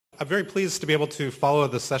I'm very pleased to be able to follow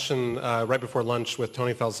the session right before lunch with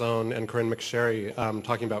Tony Falzone and Corinne McSherry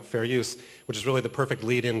talking about fair use, which is really the perfect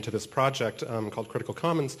lead-in to this project called Critical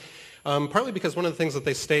Commons. Partly because one of the things that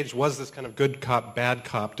they staged was this kind of good cop, bad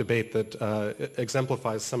cop debate that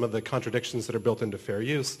exemplifies some of the contradictions that are built into fair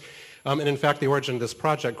use. And in fact, the origin of this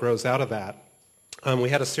project grows out of that. We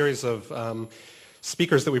had a series of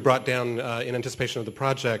speakers that we brought down in anticipation of the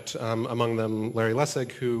project, among them Larry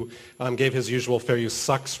Lessig, who gave his usual fair use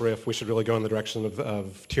sucks riff. We should really go in the direction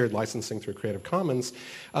of tiered licensing through Creative Commons.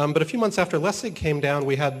 But a few months after Lessig came down,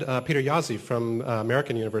 we had Peter Jaszi from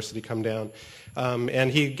American University come down.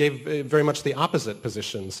 And he gave very much the opposite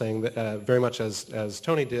position, saying that very much as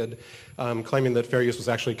Tony did, claiming that fair use was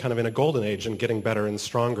actually kind of in a golden age and getting better and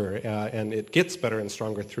stronger, and it gets better and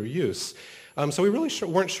stronger through use. So we really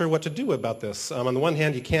weren't sure what to do about this. On the one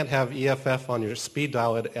hand, you can't have EFF on your speed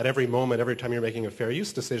dial at every moment, every time you're making a fair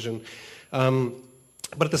use decision.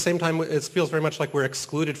 But at the same time, it feels very much like we're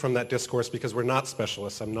excluded from that discourse because we're not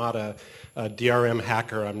specialists. I'm not a DRM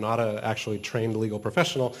hacker. I'm not an actually trained legal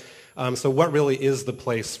professional. So what really is the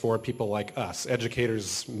place for people like us,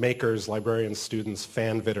 educators, makers, librarians, students,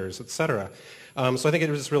 fan-vitters, et cetera? So I think it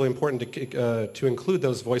was really important to include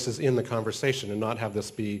those voices in the conversation and not have this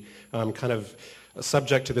be kind of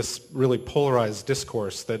subject to this really polarized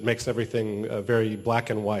discourse that makes everything very black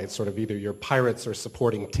and white, sort of either you're pirates or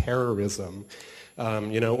supporting terrorism,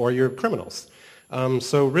 or you're criminals.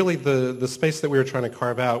 So really the space that we were trying to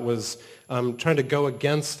carve out was trying to go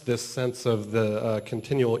against this sense of the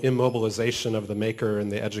continual immobilization of the maker and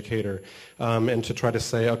the educator, and to try to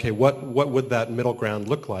say, okay, what would that middle ground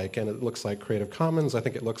look like? And it looks like Creative Commons. I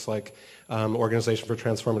think it looks like Organization for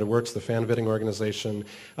Transformative Works, the fan-vitting organization,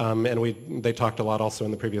 and they talked a lot also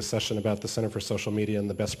in the previous session about the Center for Social Media and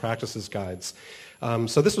the best practices guides.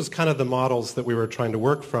 So this was kind of the models that we were trying to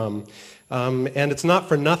work from. And it's not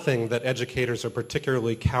for nothing that educators are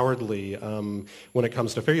particularly cowardly when it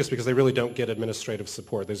comes to fair use, because they really don't get administrative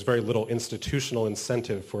support. There's very little institutional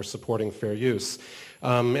incentive for supporting fair use.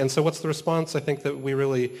 And so what's the response? I think that we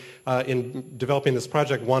really, in developing this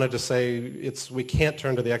project, wanted to say we can't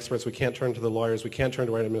turn to the experts, we can't turn to the lawyers, we can't turn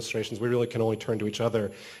to our administrations, we really can only turn to each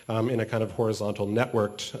other in a kind of horizontal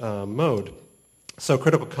networked mode. So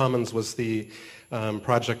Critical Commons was the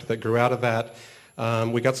project that grew out of that.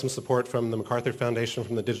 We got some support from the MacArthur Foundation,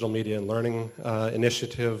 from the Digital Media and Learning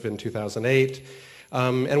Initiative in 2008.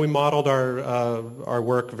 And we modeled our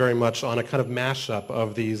work very much on a kind of mashup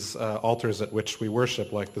of these altars at which we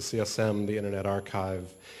worship, like the CSM, the Internet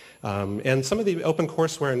Archive, and some of the open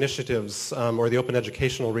courseware initiatives or the open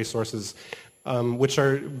educational resources, which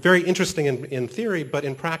are very interesting in theory, but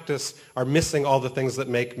in practice are missing all the things that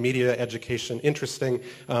make media education interesting.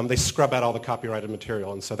 They scrub out all the copyrighted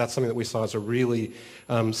material, and so that's something that we saw as a really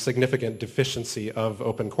significant deficiency of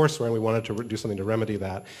open courseware, and we wanted to do something to remedy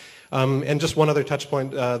that. And just one other touch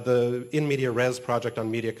point, the In Media Res project on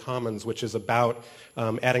Media Commons, which is about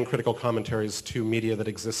adding critical commentaries to media that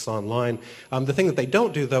exists online. The thing that they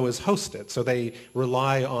don't do, though, is host it. So they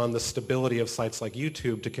rely on the stability of sites like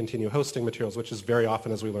YouTube to continue hosting materials, which is very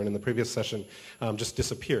often, as we learned in the previous session, just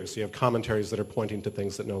disappears. So you have commentaries that are pointing to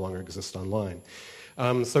things that no longer exist online.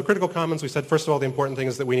 So Critical Commons, we said, first of all, the important thing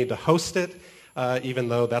is that we need to host it. Even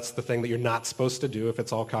though that's the thing that you're not supposed to do if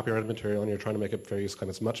it's all copyrighted material and you're trying to make a fair use claim.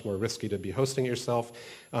 It's much more risky to be hosting it yourself,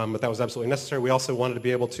 but that was absolutely necessary. We also wanted to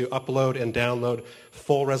be able to upload and download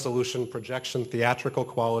full resolution projection, theatrical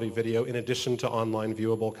quality video, in addition to online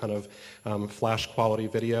viewable kind of flash quality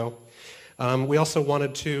video. We also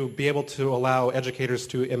wanted to be able to allow educators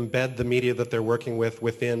to embed the media that they're working with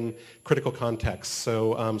within critical contexts.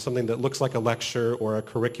 So something that looks like a lecture or a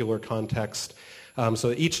curricular context.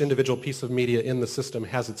 So each individual piece of media in the system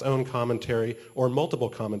has its own commentary or multiple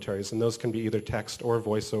commentaries, and those can be either text or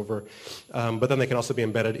voiceover, but then they can also be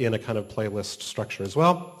embedded in a kind of playlist structure as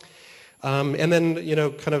well. And then,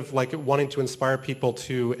 kind of like wanting to inspire people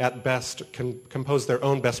to, at best, compose their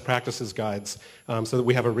own best practices guides, so that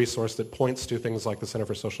we have a resource that points to things like the Center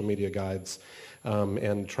for Social Media Guides,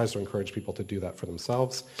 and tries to encourage people to do that for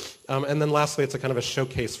themselves. And then lastly, it's a kind of a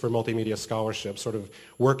showcase for multimedia scholarship, sort of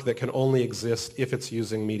work that can only exist if it's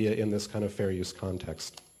using media in this kind of fair use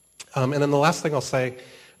context. And then the last thing I'll say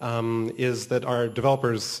is that our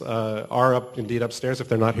developers are indeed upstairs if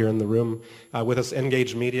they're not here in the room with us.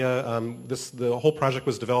 Engage Media, the whole project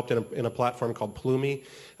was developed in a platform called Plumi.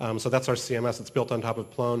 So that's our CMS. It's built on top of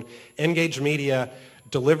Plone. Engage Media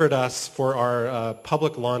delivered us for our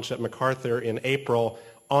public launch at MacArthur in April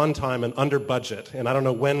on time and under budget. And I don't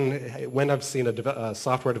know when I've seen a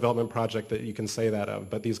software development project that you can say that of,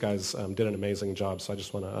 but these guys did an amazing job. So I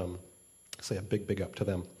just want to say a big, big up to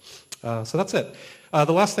them. So that's it.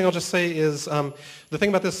 The last thing I'll just say is the thing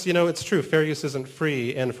about this, it's true, fair use isn't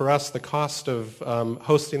free, and for us, the cost of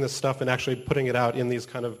hosting this stuff and actually putting it out in these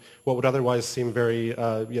kind of what would otherwise seem very,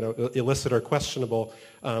 illicit or questionable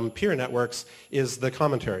peer networks is the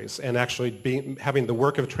commentaries, and actually having the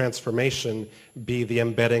work of transformation be the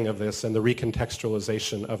embedding of this and the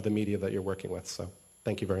recontextualization of the media that you're working with. So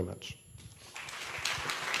thank you very much.